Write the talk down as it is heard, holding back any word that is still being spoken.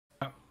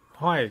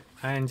Hi,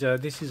 and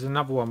this is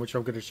another one which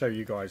I'm going to show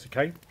you guys,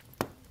 okay?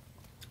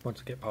 Once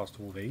I get past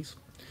all these.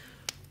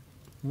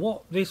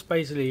 What this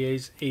basically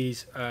is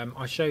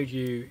I showed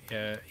you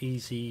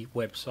easy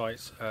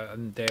websites,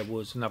 and there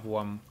was another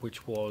one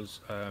which was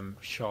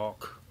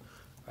Shark.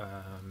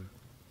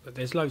 But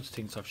there's loads of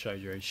things I've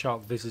showed you.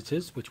 Shark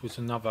Visitors, which was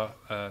another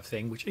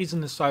thing, which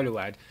isn't a solo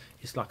ad,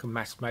 it's like a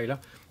mass mailer.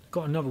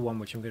 Got another one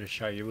which I'm going to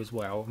show you as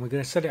well, and we're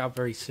going to set it up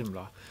very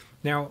similar.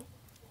 Now,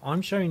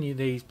 I'm showing you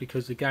these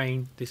because,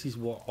 again, this is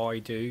what I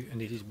do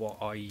and this is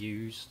what I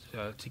use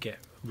to get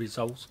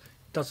results.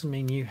 Doesn't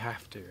mean you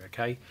have to,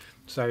 okay?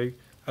 So,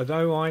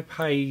 although I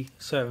pay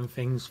certain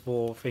things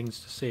for things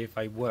to see if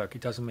they work,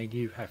 it doesn't mean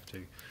you have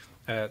to.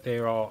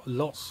 There are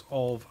lots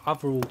of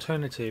other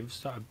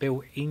alternatives that are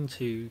built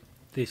into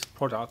this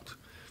product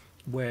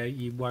where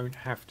you won't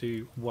have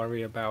to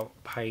worry about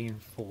paying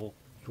for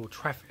your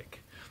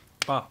traffic.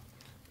 But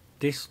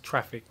this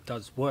traffic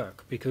does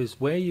work, because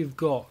where you've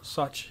got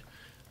such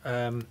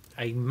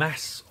a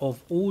mass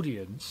of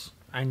audience,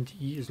 and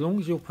as long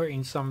as you're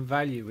putting some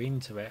value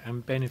into it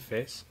and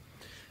benefits,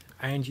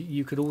 and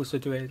you could also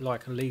do it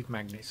like a lead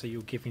magnet, so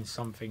you're giving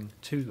something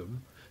to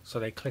them, so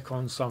they click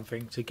on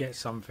something to get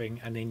something,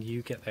 and then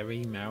you get their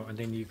email, and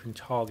then you can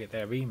target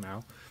their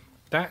email.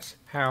 That's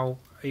how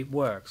it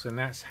works, and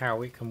that's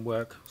how it can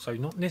work. So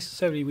not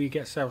necessarily we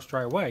get sales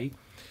straight away,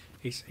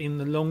 it's in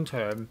the long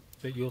term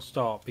that you'll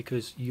start,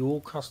 because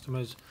your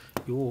customers,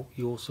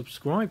 your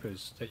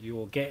subscribers that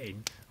you're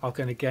getting are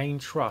going to gain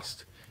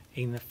trust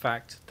in the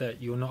fact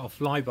that you're not a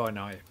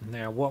fly-by-night.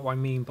 Now, what I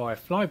mean by a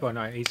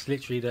fly-by-night is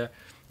literally that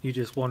you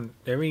just want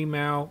their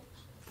email,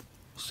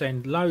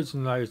 send loads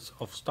and loads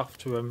of stuff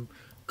to them,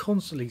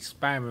 constantly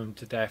spam them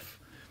to death,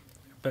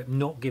 but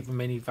not give them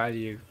any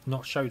value,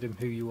 not show them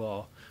who you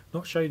are,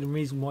 not show them the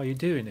reason why you're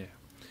doing it.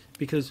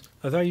 Because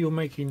although you're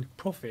making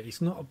profit,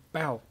 it's not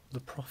about the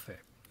profit.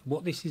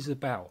 What this is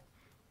about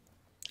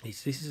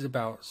is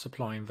about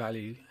supplying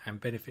value and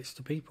benefits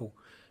to people,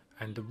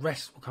 and the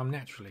rest will come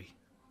naturally.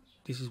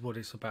 This is what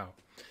it's about.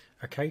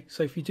 Okay,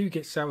 so if you do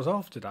get sales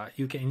after that,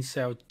 you're getting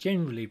sales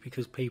generally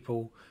because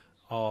people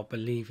are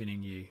believing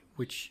in you,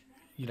 which,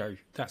 you know,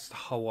 that's the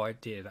whole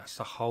idea, that's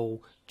the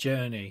whole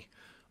journey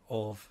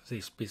of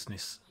this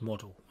business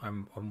model,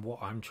 and what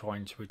I'm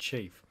trying to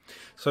achieve.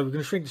 So we're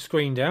going to shrink the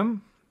screen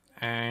down,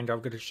 and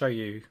I'm going to show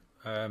you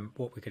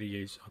what we're going to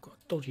use. I've got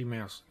a dodgy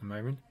mouse at the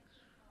moment.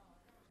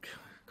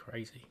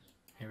 Crazy.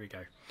 Here we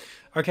go.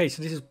 Okay,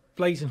 so this is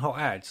Blazing Hot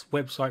Ads,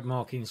 website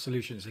marketing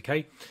solutions.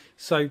 Okay,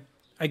 so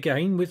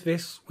again, with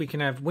this we can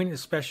have winter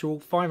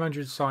special,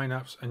 500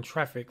 signups and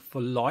traffic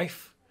for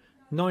life,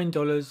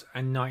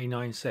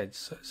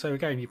 $9.99. So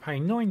again, you're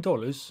paying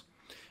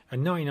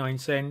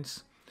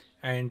 $9.99,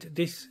 and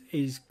this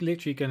is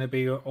literally going to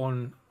be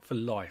on for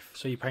life.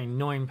 So you're paying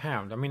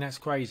 £9. I mean, that's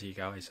crazy,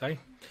 guys, eh?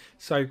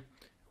 So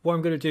what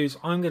I'm going to do is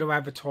I'm going to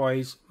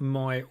advertise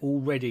my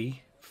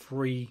already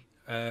free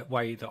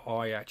way that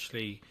I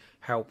actually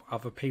help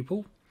other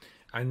people,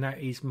 and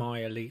that is my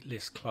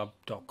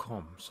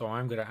elitelistclub.com. so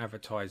I'm going to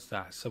advertise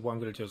that. So what I'm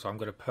going to do is I'm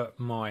going to put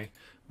my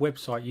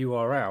website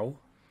URL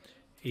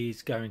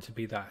is going to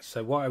be that.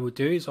 So what I would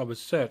do is I would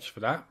search for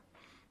that.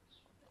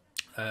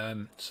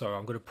 So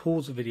I'm going to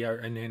pause the video,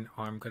 and then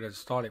I'm going to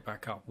start it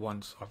back up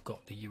once I've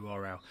got the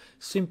URL,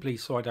 simply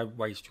so I don't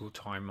waste your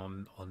time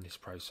on this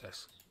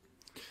process.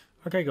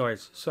 Okay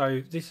guys, so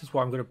this is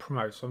what I'm going to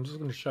promote. So I'm just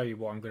going to show you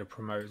what I'm going to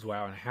promote as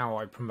well, and how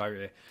I promote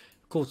it.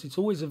 Of course, it's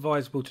always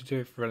advisable to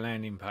do it for a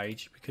landing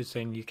page, because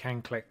then you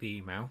can collect the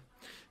email.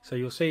 So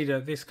you'll see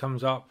that this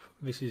comes up.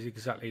 This is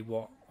exactly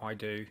what I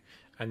do,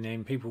 and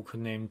then people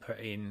can then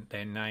put in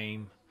their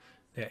name,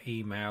 their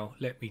email,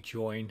 let me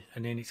join,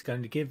 and then it's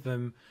going to give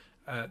them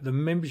the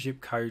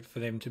membership code for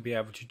them to be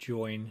able to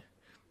join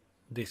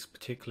this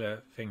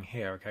particular thing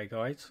here. Okay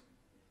guys,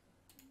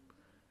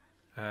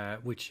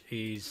 which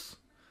is,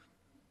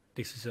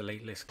 this is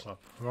Elite List Club,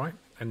 right?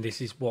 And this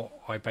is what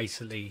I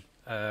basically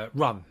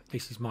run.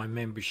 This is my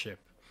membership,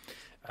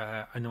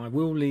 and I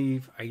will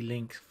leave a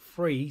link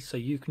free so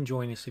you can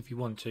join us if you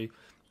want to,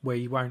 where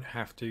you won't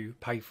have to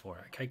pay for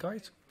it. Okay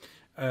guys,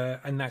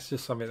 and that's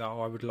just something that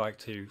I would like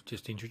to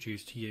just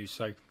introduce to you.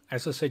 So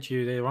as I said to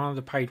you, there are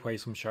other paid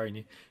ways I'm showing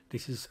you.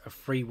 This is a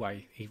free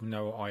way, even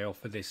though I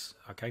offer this.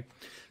 Okay,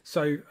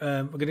 so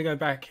we're going to go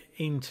back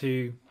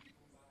into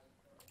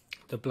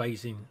the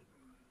blazing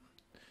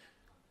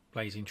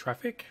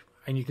traffic,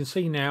 and you can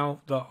see now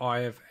that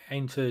I have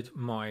entered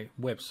my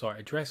website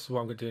address. So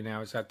what I'm going to do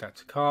now is add that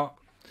to cart,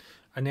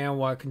 and now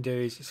what I can do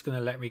is it's going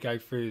to let me go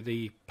through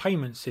the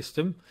payment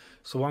system.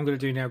 So what I'm going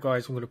to do now,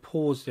 guys, I'm going to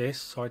pause this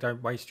so I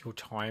don't waste your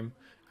time,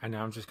 and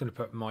now I'm just going to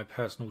put my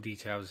personal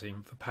details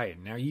in for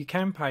paying. Now you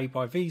can pay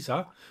by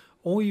Visa,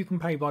 or you can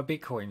pay by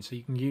Bitcoin, so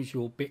you can use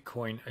your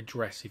Bitcoin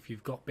address if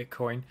you've got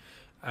Bitcoin,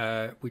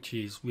 which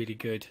is really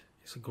good.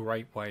 It's a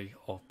great way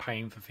of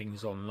paying for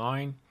things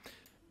online.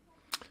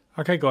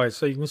 Okay guys,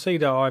 so you can see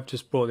that I've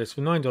just bought this for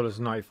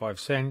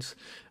 $9.95,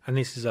 and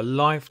this is a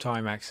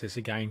lifetime access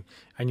again,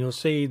 and you'll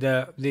see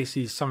that this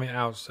is something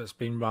else that's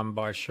been run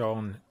by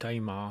Sean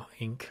Damar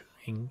Inc.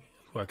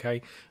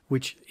 okay,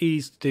 which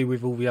is to do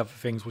with all the other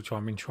things which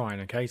I've been trying.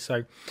 Okay,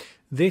 so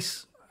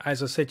this,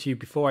 as I said to you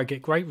before, I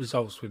get great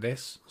results with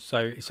this, so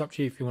it's up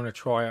to you if you want to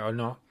try it or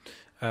not.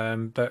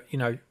 But you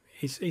know,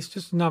 it's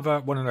just another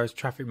one of those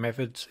traffic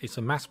methods. It's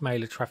a mass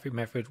mailer traffic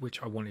method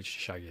which I wanted to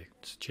show you.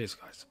 So cheers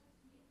guys.